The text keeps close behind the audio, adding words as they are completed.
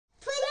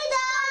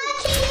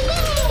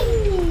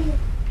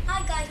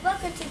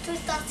welcome to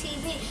Twinstars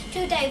TV.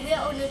 Today we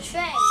are on a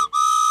train.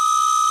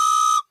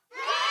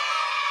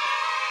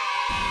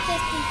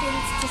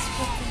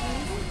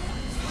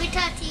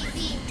 Twinstars TV.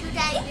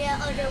 Today we are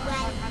on the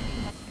way.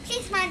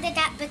 Please mind the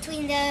gap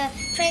between the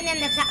train and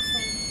the platform.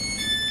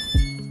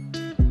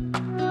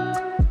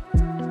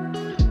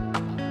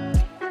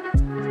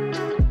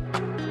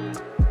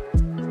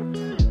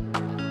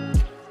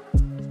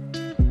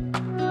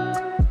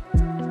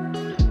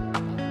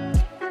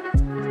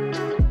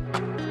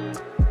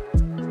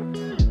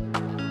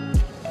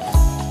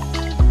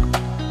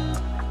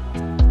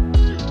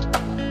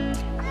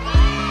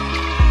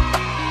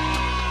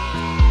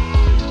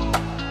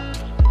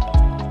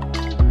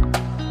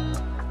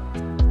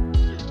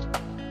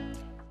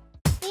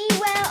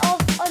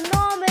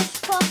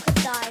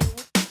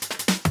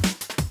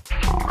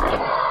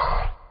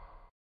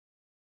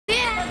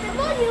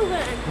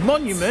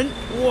 Monument?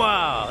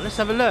 Wow, let's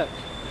have a look.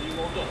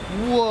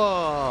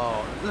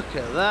 Whoa, look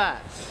at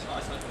that.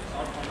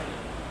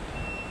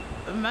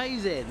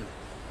 Amazing.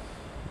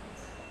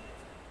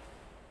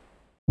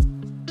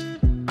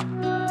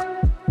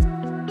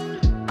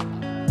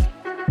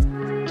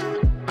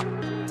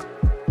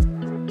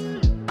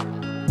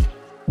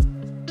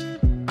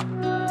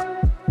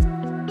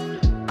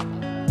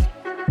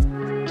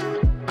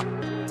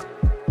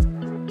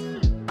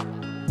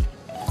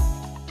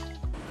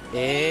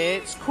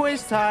 It's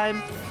quiz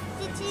time.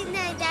 Did you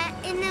know that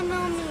in the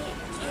monument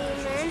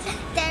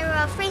there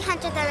are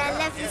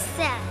 311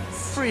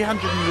 steps?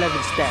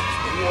 311 steps.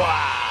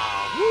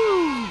 Wow.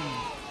 Woo.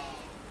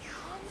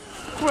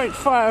 Great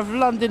Fire of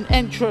London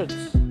entrance.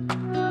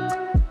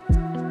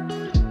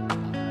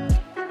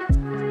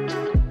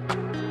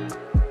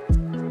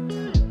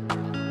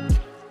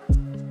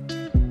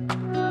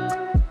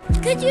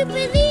 Could you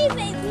believe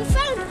it? We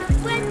found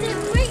where the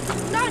Great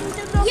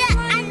London of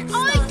and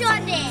I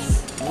done it.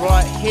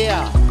 Right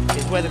here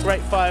is where the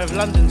Great Fire of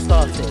London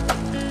started.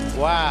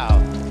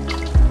 Wow.